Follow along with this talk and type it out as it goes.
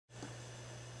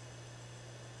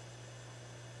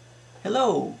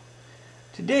Hello!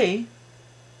 Today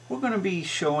we're going to be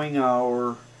showing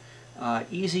our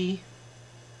easy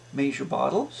measure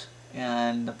bottles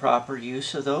and the proper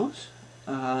use of those,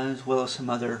 as well as some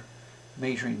other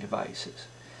measuring devices.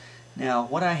 Now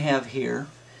what I have here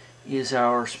is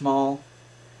our small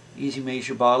easy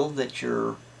measure bottle that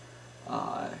your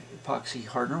epoxy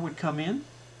hardener would come in,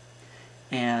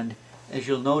 and as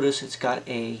you'll notice it's got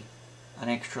an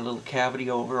extra little cavity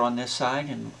over on this side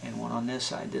and one on this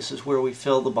side. This is where we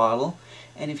fill the bottle,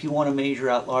 and if you want to measure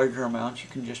out larger amounts you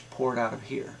can just pour it out of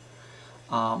here.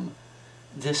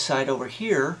 This side over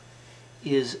here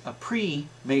is a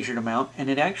pre-measured amount, and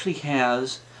it actually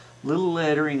has little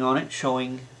lettering on it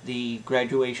showing the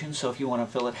graduation, so if you want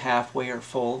to fill it halfway or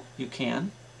full you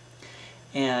can.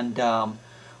 And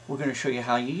we're going to show you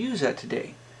how you use that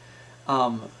today.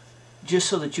 Just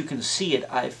so that you can see it,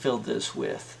 I filled this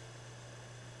with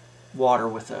water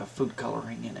with a food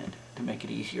coloring in it to make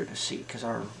it easier to see, because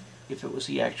if it was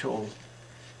the actual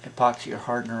epoxy or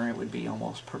hardener it would be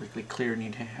almost perfectly clear and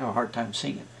you'd have a hard time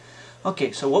seeing it.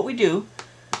 Okay, so what we do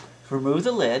is remove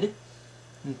the lid,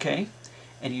 okay,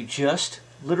 and you just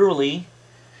literally,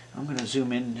 I'm going to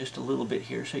zoom in just a little bit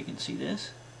here so you can see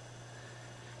this.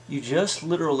 You just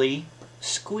literally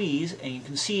squeeze and you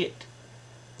can see it,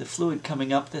 the fluid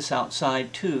coming up this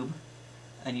outside tube,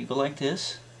 and you go like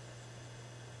this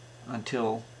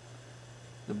until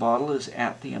the bottle is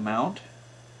at the amount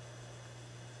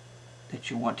that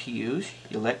you want to use.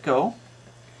 You let go.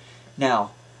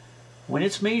 Now when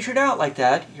it's measured out like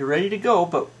that, you're ready to go,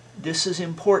 but this is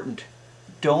important.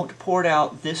 Don't pour it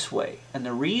out this way, and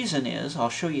the reason is, I'll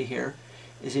show you here,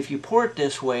 is if you pour it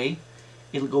this way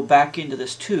it'll go back into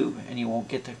this tube and you won't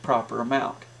get the proper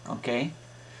amount. Okay,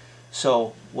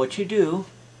 so what you do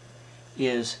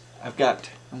is, I'm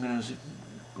going to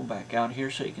go back out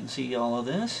here so you can see all of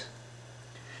this.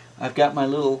 I've got my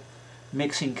little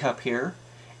mixing cup here,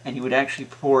 and you would actually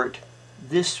pour it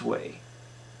this way.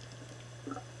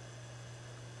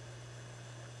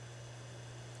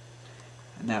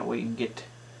 And that way you can get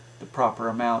the proper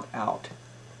amount out.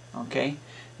 Okay,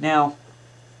 now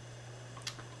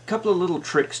a couple of little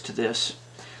tricks to this.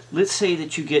 Let's say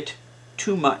that you get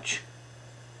too much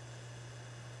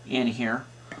in here,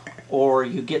 or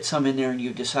you get some in there and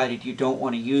you decided you don't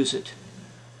want to use it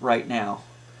right now.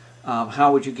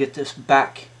 How would you get this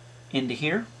back into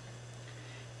here?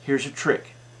 Here's a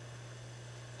trick.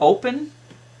 Open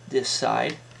this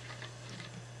side,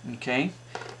 okay,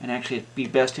 and actually it'd be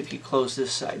best if you close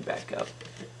this side back up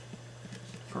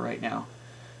for right now.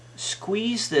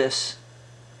 Squeeze this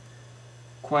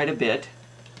quite a bit,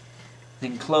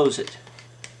 then close it.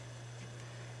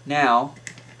 Now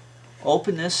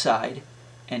open this side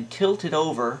and tilt it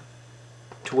over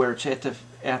to where it's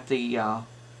at the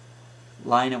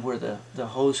line of where the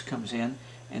hose comes in,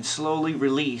 and slowly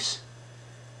release,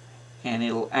 and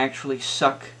it'll actually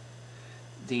suck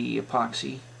the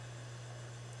epoxy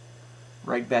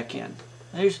right back in.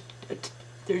 There's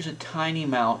a tiny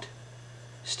amount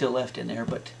still left in there,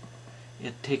 but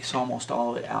it takes almost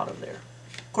all of it out of there.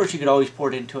 Of course you could always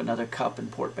pour it into another cup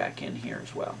and pour it back in here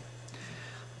as well.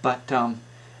 But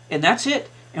and that's it.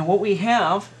 And what we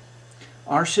have,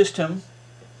 our system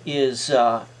is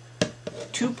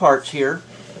two parts here,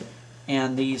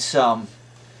 and these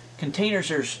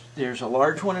containers, there's a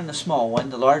large one and a small one.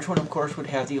 The large one of course would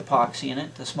have the epoxy in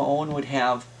it, the small one would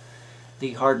have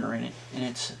the hardener in it, and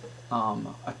it's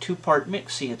a two-part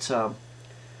mix. See, it's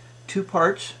 2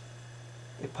 parts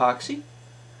epoxy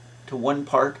to 1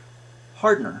 part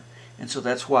hardener, and so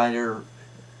that's why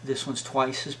this one's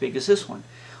twice as big as this one.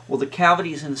 Well, the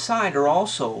cavities inside are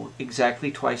also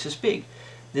exactly twice as big.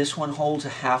 This one holds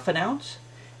 1/2 ounce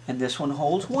and this one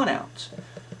holds 1 ounce.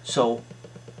 So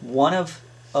one of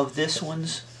this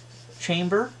one's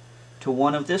chamber to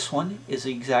one of this one is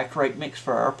the exact right mix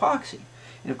for our epoxy.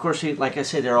 And of course, like I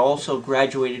said, they're also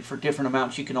graduated for different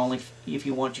amounts. You can only, if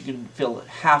you want, you can fill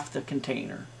half the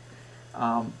container,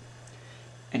 and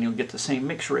you'll get the same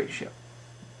mix ratio.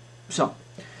 So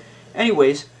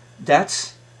anyways,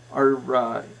 that's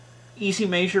our easy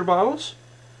measure bottles,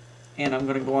 and I'm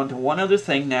going to go on to one other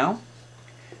thing now.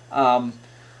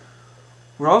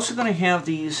 We're also going to have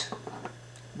these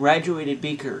graduated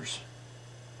beakers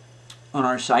on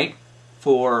our site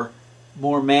for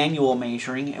more manual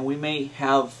measuring, and we may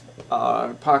have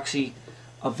epoxy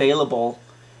available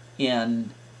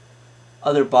in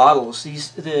other bottles.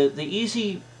 The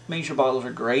easy measure bottles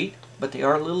are great, but they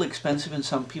are a little expensive, and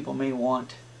some people may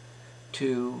want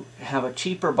to have a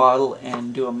cheaper bottle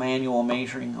and do a manual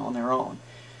measuring on their own.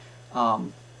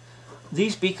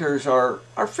 These beakers are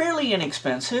fairly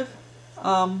inexpensive,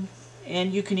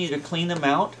 and you can either clean them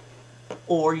out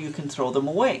or you can throw them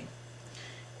away.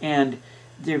 And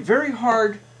they're very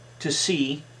hard to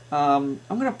see. I'm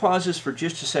going to pause this for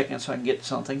just a second so I can get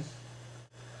something.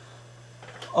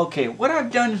 Okay, what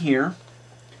I've done here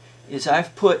is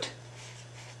I've put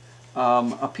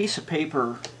a piece of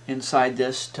paper inside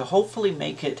this to hopefully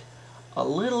make it a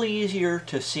little easier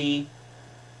to see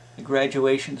the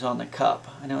graduations on the cup.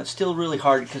 I know it's still really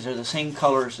hard because they're the same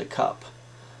color as the cup.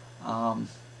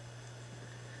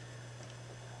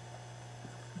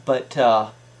 But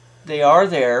they are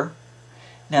there.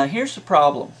 Now here's the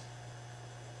problem.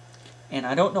 And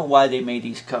I don't know why they made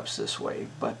these cups this way,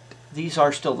 but these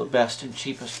are still the best and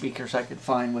cheapest beakers I could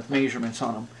find with measurements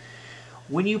on them.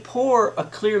 When you pour a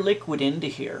clear liquid into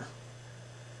here,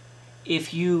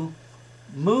 if you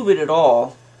move it at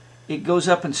all, it goes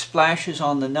up and splashes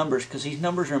on the numbers because these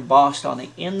numbers are embossed on the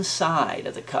inside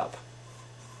of the cup.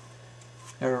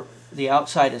 The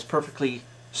outside is perfectly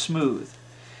smooth.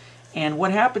 And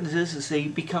what happens is they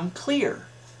become clear,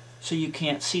 so you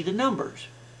can't see the numbers.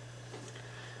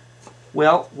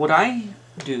 Well, what I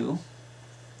do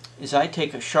is I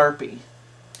take a Sharpie,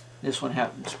 this one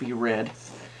happens to be red,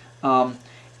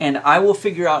 and I will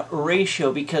figure out a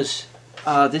ratio because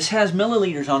this has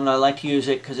milliliters on it. I like to use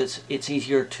it because it's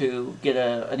easier to get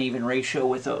an even ratio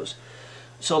with those.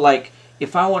 So like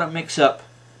if I want to mix up,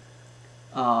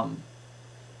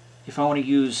 if I want to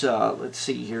use, let's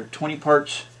see here, 20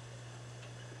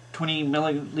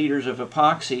 milliliters of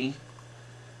epoxy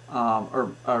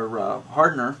or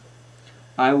hardener,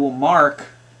 I will mark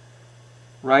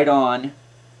right on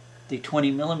the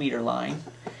 20 millimeter line,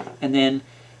 and then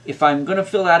if I'm going to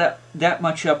fill that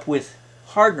much up with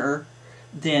hardener,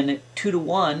 then 2 to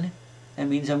 1, that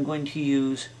means I'm going to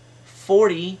use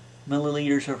 40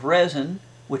 milliliters of resin,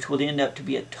 which will end up to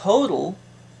be a total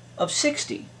of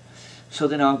 60. So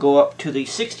then I'll go up to the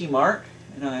 60 mark,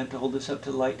 and I have to hold this up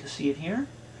to the light to see it here.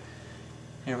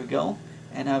 There we go.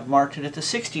 And I've marked it at the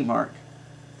 60 mark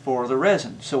for the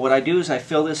resin. So what I do is I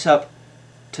fill this up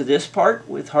to this part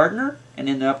with hardener, and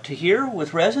then up to here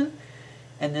with resin,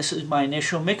 and this is my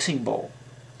initial mixing bowl.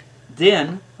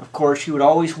 Then, of course, you would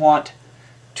always want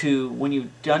to, when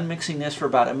you've done mixing this for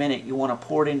about a minute, you want to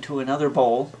pour it into another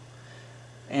bowl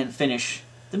and finish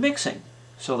the mixing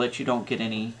so that you don't get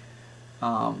any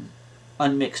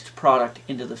unmixed product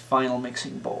into the final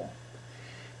mixing bowl.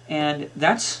 And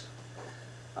that's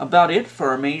about it for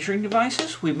our measuring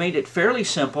devices. We've made it fairly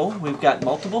simple. We've got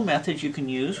multiple methods you can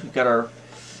use. We've got our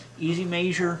easy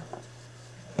measure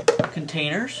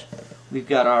containers. We've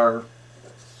got our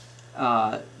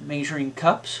measuring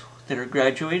cups that are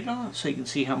graduated on, so you can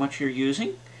see how much you're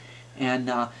using.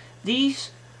 And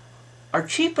these are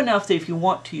cheap enough that if you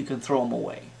want to, you can throw them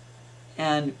away.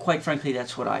 And quite frankly,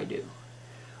 that's what I do.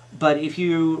 But if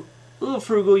you're a little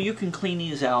frugal, you can clean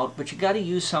these out, but you got to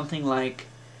use something like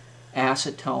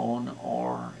acetone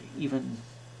or even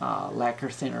lacquer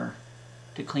thinner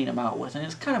to clean them out with, and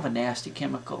it's kind of a nasty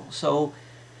chemical. So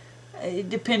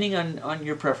depending on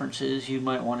your preferences, you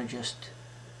might want to just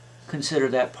consider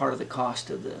that part of the cost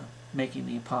of making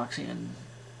the epoxy and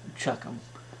chuck them.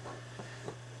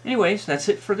 Anyways, that's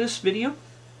it for this video.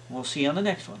 We'll see you on the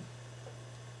next one.